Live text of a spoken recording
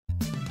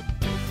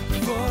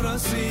for a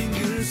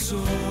single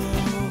soul,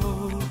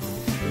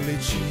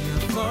 reaching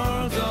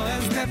further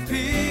and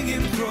stepping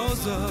in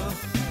closer.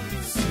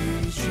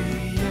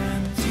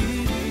 CGN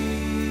TV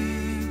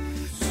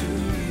to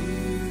you.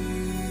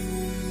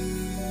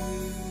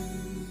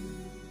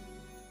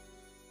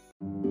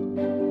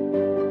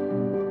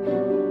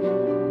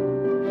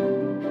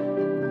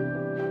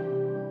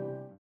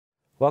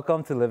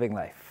 Welcome to Living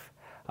Life.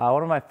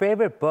 One of my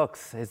favorite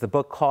books is the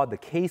book called The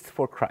Case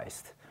for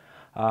Christ.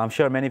 I'm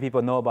sure many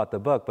people know about the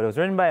book, but it was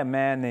written by a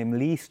man named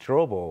Lee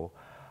Strobel.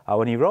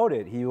 When he wrote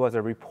it, he was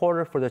a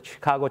reporter for the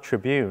Chicago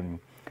Tribune.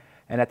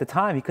 And at the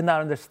time, he could not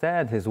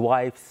understand his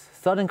wife's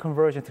sudden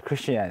conversion to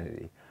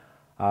Christianity.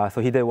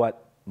 So he did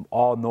what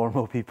all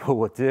normal people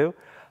would do.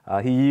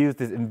 He used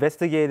his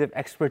investigative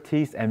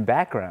expertise and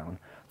background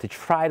to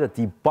try to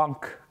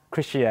debunk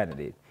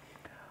Christianity.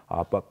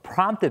 But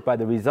prompted by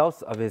the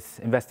results of his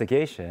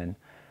investigation,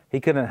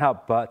 he couldn't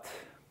help but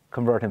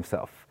convert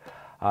himself.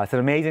 It's an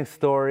amazing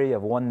story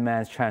of one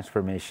man's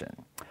transformation.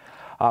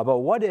 But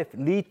what if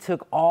Lee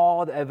took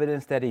all the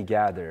evidence that he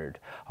gathered,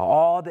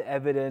 all the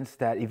evidence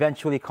that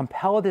eventually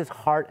compelled his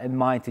heart and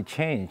mind to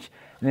change,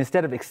 and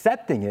instead of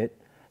accepting it,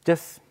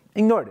 just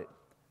ignored it,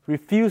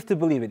 refused to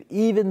believe it,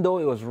 even though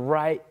it was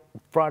right in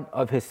front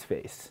of his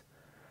face?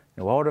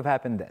 What would have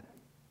happened then?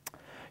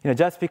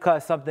 Just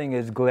because something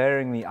is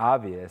glaringly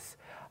obvious,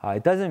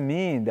 it doesn't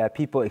mean that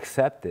people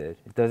accept it.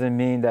 It doesn't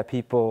mean that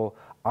people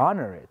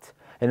honor it.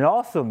 And it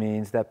also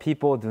means that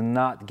people do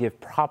not give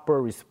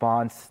proper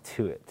response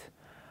to it.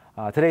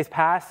 Today's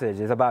passage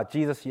is about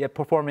Jesus yet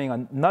performing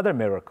another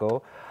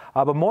miracle,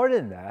 but more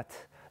than that,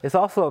 it's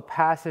also a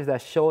passage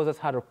that shows us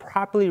how to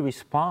properly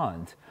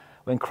respond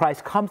when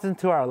Christ comes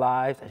into our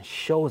lives and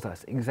shows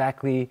us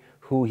exactly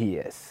who He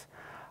is.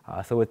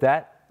 So with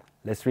that,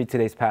 let's read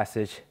today's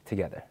passage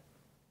together.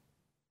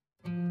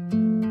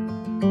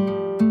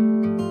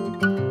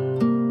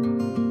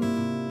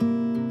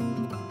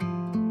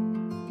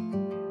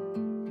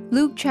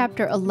 Luke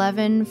chapter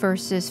 11,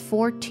 verses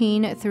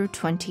 14 through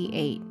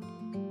 28.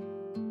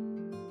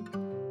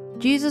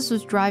 Jesus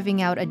was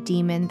driving out a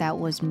demon that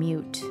was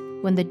mute.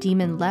 When the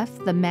demon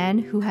left, the man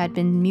who had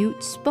been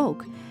mute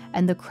spoke,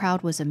 and the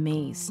crowd was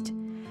amazed.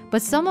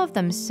 But some of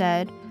them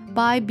said,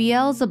 "By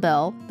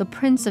Beelzebul, the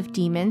prince of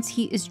demons,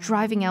 he is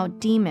driving out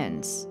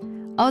demons."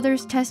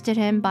 Others tested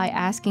him by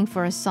asking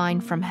for a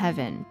sign from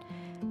heaven.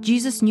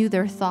 Jesus knew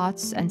their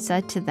thoughts and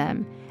said to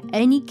them,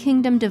 "Any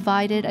kingdom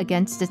divided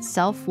against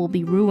itself will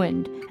be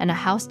ruined, and a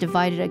house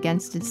divided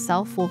against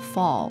itself will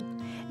fall.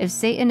 If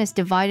Satan is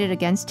divided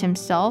against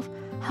himself,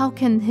 how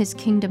can his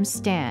kingdom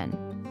stand?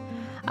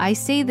 I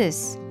say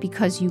this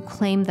because you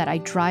claim that I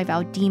drive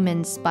out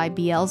demons by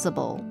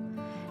Beelzebul.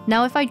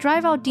 Now if I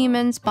drive out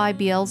demons by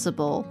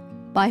Beelzebul,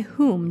 by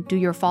whom do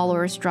your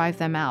followers drive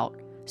them out?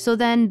 So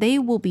then they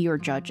will be your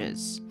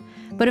judges.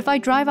 But if I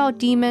drive out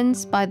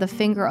demons by the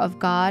finger of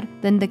God,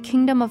 then the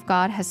kingdom of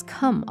God has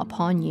come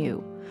upon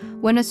you.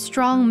 When a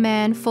strong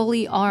man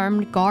fully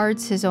armed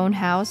guards his own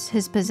house,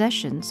 his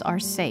possessions are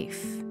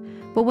safe.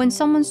 But when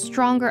someone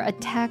stronger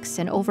attacks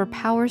and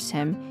overpowers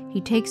him, he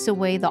takes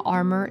away the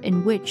armor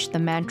in which the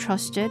man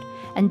trusted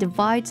and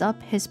divides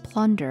up his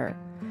plunder.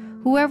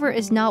 Whoever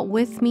is not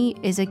with me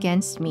is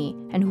against me,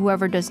 and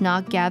whoever does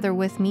not gather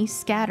with me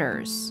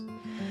scatters.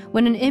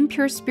 When an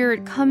impure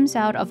spirit comes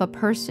out of a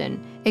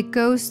person, it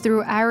goes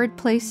through arid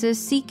places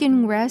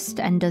seeking rest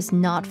and does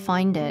not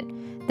find it.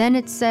 Then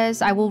it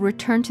says, I will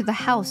return to the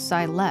house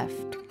I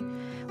left.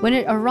 When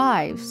it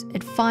arrives,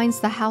 it finds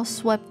the house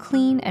swept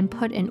clean and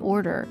put in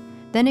order.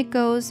 Then it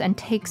goes and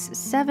takes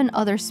 7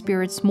 other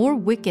spirits more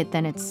wicked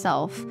than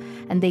itself,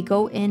 and they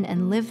go in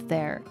and live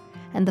there.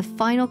 And the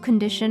final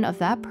condition of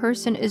that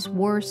person is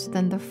worse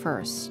than the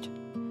first.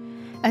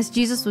 As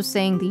Jesus was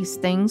saying these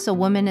things, a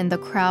woman in the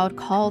crowd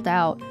called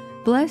out,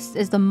 "Blessed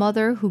is the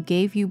mother who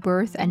gave you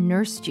birth and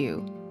nursed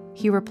you."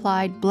 He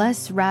replied,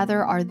 "Blessed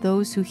rather are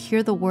those who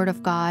hear the word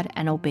of God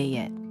and obey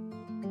it."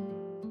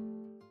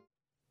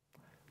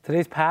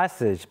 Today's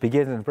passage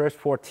begins in verse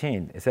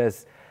 14. It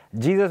says,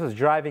 Jesus was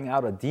driving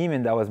out a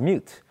demon that was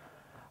mute.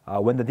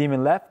 When the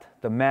demon left,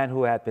 the man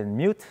who had been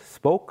mute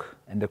spoke,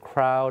 and the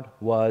crowd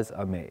was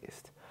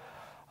amazed.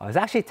 It's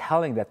actually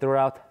telling that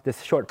throughout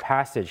this short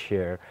passage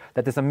here,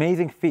 that this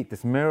amazing feat,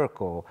 this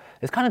miracle,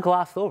 is kind of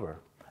glossed over.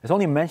 It's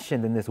only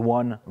mentioned in this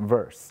one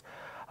verse.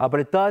 But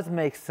it does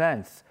make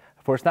sense,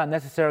 for it's not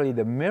necessarily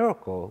the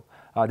miracle,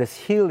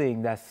 this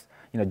healing that's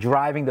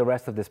driving the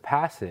rest of this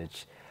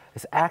passage.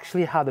 It's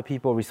actually how the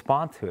people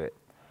respond to it.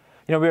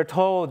 We are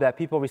told that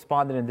people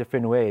responded in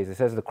different ways. It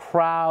says the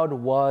crowd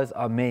was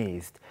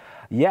amazed.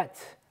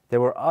 Yet,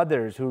 there were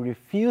others who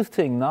refused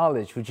to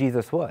acknowledge who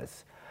Jesus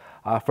was.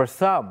 For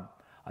some,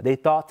 they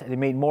thought it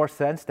made more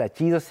sense that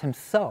Jesus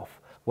himself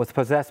was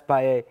possessed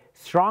by a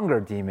stronger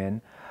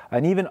demon.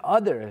 And even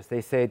others,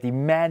 they say,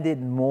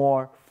 demanded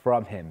more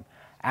from him,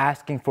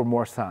 asking for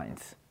more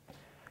signs.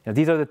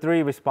 These are the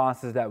 3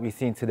 responses that we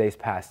see in today's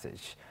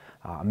passage.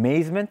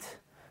 Amazement.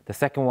 The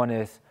second one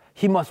is,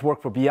 he must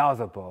work for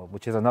Beelzebul,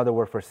 which is another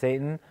word for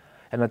Satan.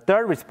 And the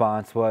third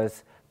response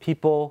was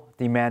people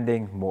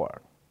demanding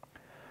more.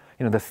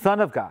 The Son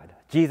of God,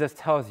 Jesus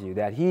tells you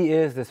that he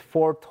is this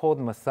foretold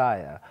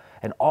Messiah,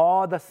 and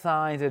all the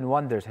signs and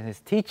wonders and his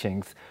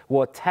teachings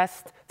will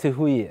attest to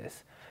who he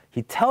is.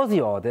 He tells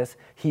you all this,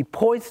 he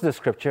points to the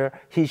scripture,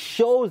 he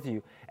shows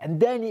you, and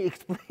then he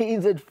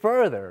explains it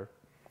further.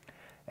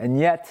 And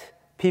yet,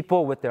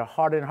 people with their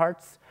hardened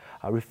hearts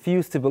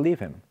refuse to believe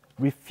him,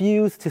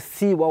 refuse to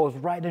see what was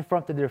right in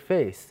front of their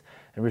face,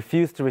 and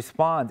refuse to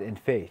respond in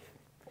faith.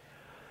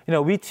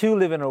 We too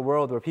live in a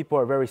world where people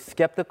are very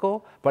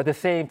skeptical, but at the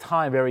same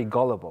time very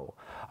gullible.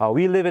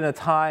 We live in a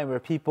time where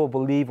people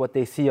believe what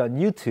they see on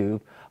YouTube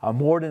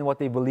more than what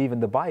they believe in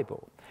the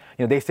Bible.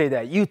 They say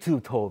that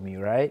YouTube told me,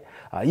 right?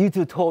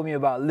 YouTube told me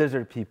about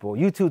lizard people.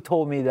 YouTube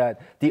told me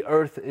that the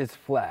earth is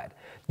flat.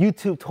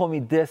 YouTube told me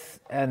this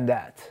and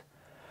that.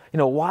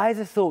 Why is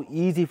it so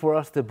easy for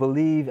us to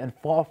believe and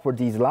fall for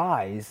these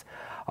lies?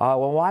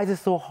 Why is it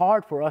so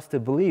hard for us to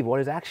believe what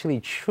is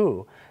actually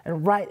true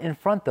and right in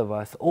front of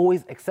us,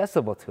 always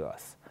accessible to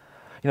us?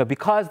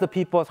 Because the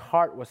people's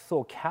heart was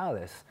so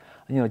callous,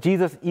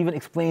 Jesus even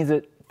explains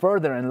it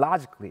further and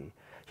logically.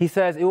 He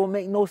says it will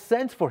make no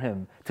sense for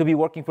him to be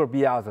working for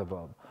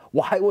Beelzebub.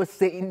 Why would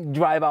Satan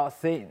drive out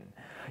Satan?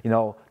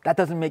 That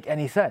doesn't make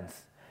any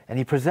sense. And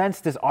he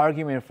presents this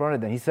argument in front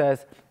of them. He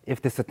says,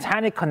 if the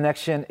satanic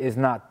connection is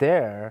not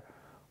there,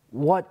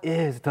 what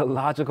is the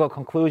logical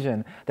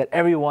conclusion that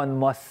everyone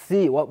must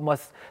see? What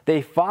must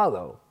they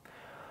follow?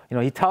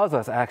 He tells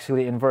us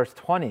actually in verse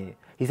 20,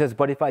 he says,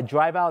 but if I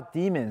drive out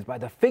demons by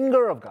the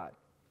finger of God,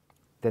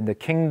 then the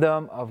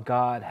kingdom of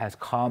God has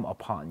come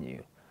upon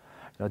you.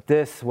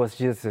 This was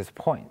Jesus'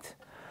 point.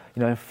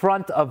 In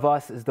front of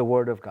us is the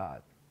Word of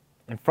God.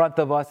 In front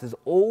of us is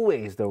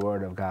always the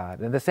Word of God.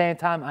 And at the same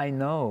time, I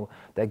know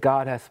that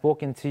God has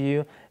spoken to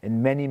you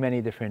in many,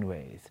 many different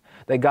ways.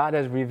 That God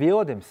has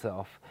revealed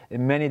himself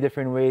in many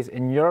different ways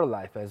in your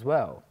life as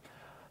well.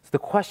 So the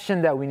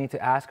question that we need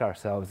to ask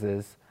ourselves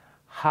is,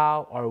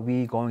 how are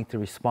we going to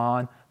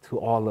respond to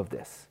all of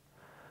this?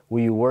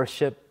 Will you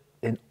worship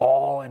in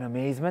awe and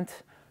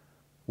amazement?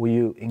 Will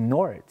you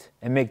ignore it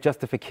and make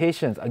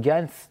justifications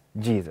against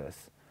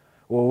Jesus?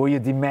 Or will you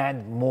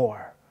demand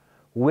more?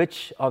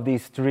 Which of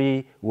these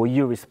three will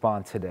you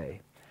respond today?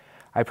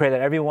 I pray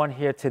that everyone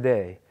here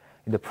today,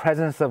 in the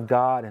presence of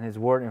God and his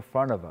word in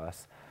front of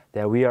us,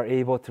 that we are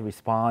able to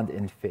respond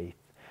in faith,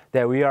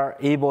 that we are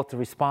able to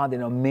respond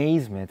in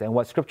amazement and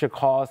what Scripture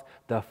calls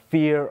the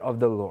fear of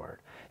the Lord,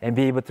 and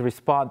be able to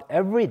respond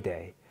every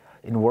day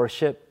in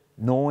worship,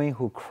 knowing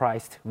who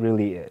Christ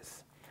really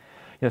is.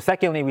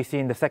 Secondly, we see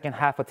in the second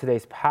half of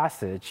today's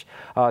passage,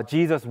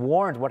 Jesus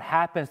warns what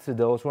happens to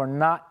those who are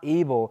not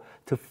able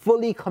to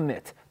fully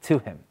commit to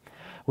him.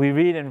 We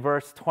read in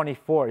verse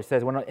 24, it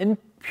says, when an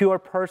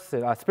impure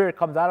spirit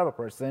comes out of a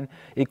person,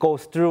 it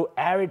goes through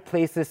arid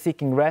places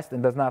seeking rest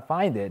and does not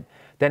find it.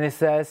 Then it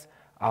says,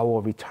 I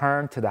will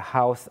return to the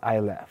house I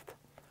left.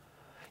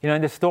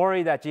 In the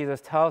story that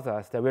Jesus tells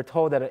us, that we're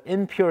told that an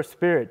impure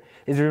spirit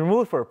is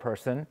removed for a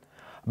person,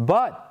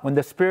 but when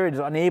the spirit is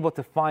unable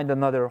to find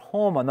another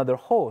home, another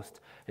host,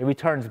 it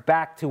returns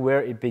back to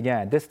where it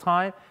began, this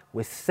time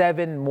with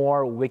 7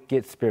 more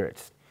wicked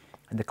spirits.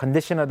 And the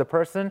condition of the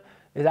person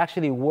is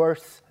actually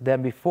worse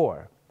than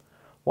before.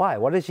 Why?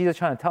 What is Jesus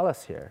trying to tell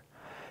us here?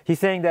 He's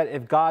saying that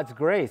if God's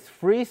grace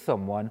frees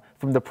someone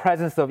from the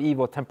presence of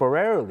evil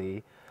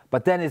temporarily,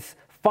 but then is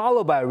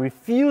followed by a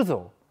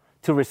refusal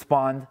to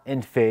respond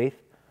in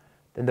faith,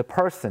 then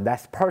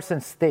that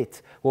person's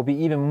state will be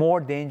even more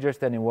dangerous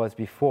than it was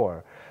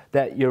before.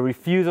 That your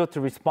refusal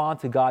to respond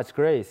to God's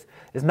grace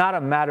is not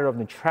a matter of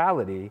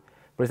neutrality,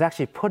 but it's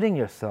actually putting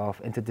yourself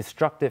into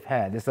destructive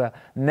hands. It's a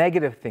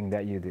negative thing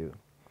that you do.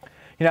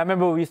 I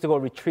remember we used to go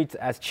retreats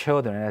as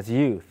children, as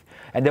youth,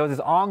 and there was this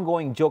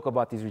ongoing joke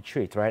about these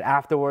retreats, right?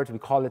 Afterwards, we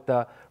call it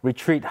the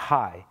retreat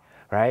high,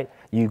 right?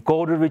 You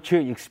go to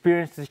retreat, you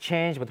experience this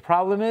change, but the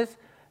problem is,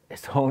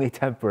 it's only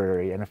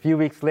temporary. And a few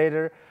weeks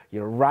later,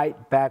 you're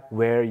right back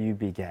where you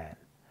began.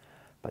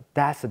 But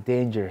that's a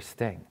dangerous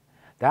thing.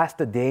 That's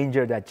the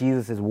danger that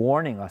Jesus is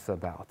warning us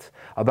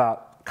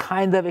about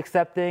kind of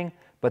accepting,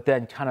 but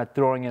then kind of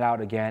throwing it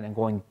out again and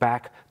going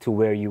back to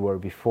where you were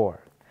before.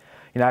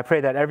 I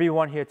pray that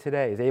everyone here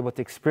today is able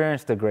to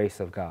experience the grace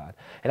of God.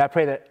 And I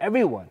pray that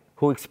everyone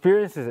who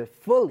experiences it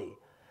fully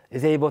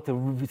is able to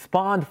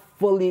respond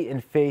fully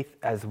in faith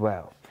as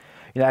well.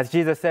 As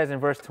Jesus says in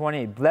verse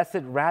 20, blessed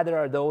rather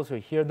are those who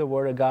hear the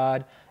word of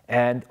God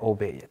and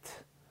obey it.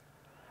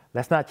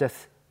 Let's not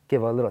just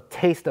give a little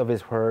taste of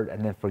his word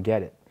and then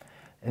forget it.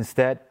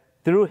 Instead,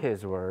 through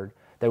his word,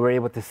 that we're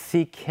able to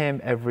seek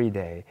him every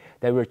day,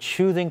 that we're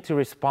choosing to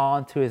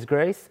respond to his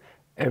grace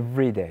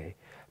every day,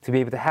 to be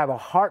able to have a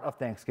heart of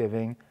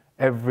thanksgiving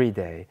every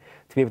day,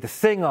 to be able to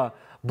sing a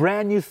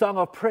brand new song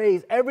of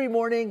praise every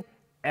morning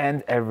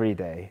and every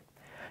day.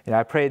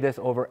 I pray this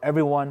over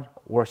everyone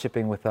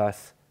worshiping with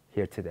us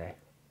here today.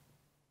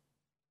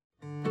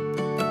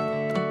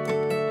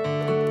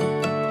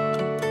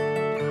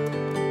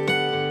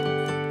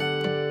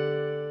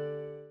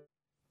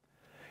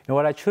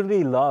 What I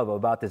truly love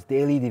about this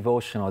daily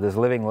devotional, this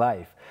living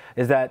life,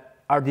 is that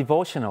our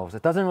devotionals,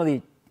 it doesn't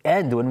really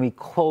end when we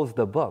close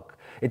the book.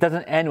 It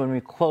doesn't end when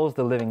we close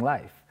the living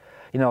life.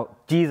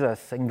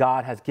 Jesus and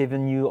God has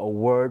given you a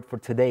word for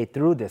today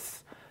through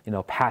this,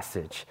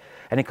 passage.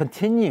 And it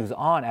continues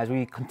on as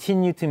we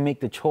continue to make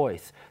the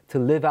choice to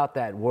live out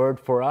that word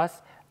for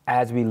us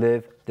as we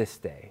live this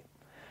day.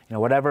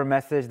 Whatever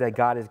message that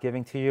God is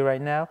giving to you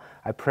right now,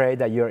 I pray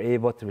that you're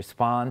able to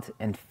respond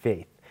in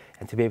faith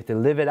and to be able to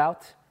live it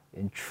out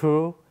in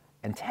true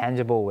and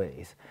tangible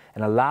ways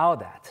and allow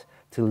that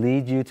to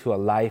lead you to a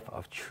life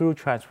of true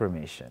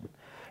transformation.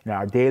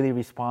 Our daily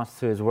response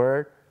to His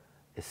word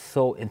is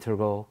so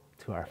integral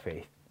to our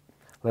faith.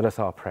 Let us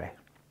all pray.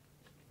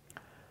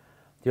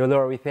 Dear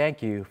Lord, we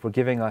thank you for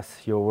giving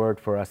us your word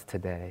for us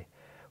today.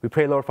 We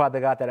pray, Lord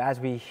Father God, that as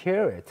we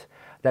hear it,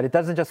 that it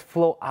doesn't just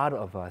flow out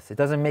of us. It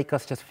doesn't make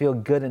us just feel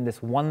good in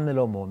this one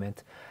little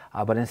moment,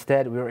 but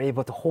instead we're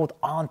able to hold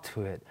on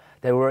to it,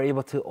 that we're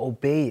able to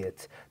obey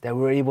it, that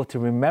we're able to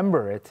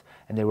remember it,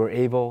 and that we're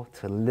able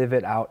to live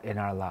it out in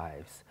our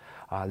lives.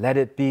 Let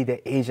it be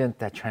the agent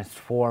that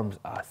transforms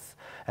us,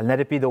 and let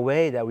it be the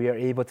way that we are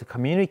able to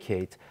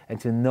communicate and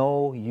to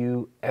know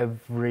you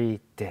every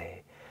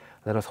day.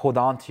 Let us hold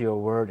on to your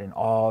word in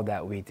all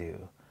that we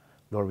do.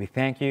 Lord, we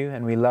thank you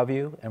and we love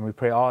you, and we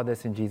pray all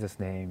this in Jesus'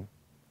 name.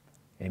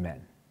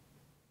 Amen.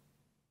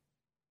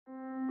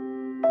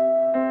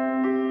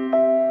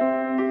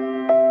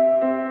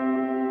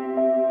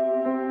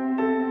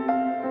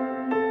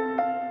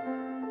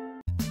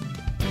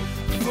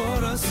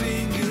 For a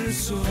single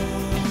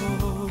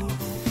soul,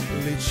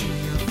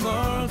 reaching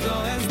further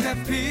and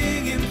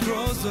stepping in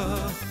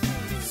closer.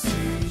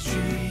 See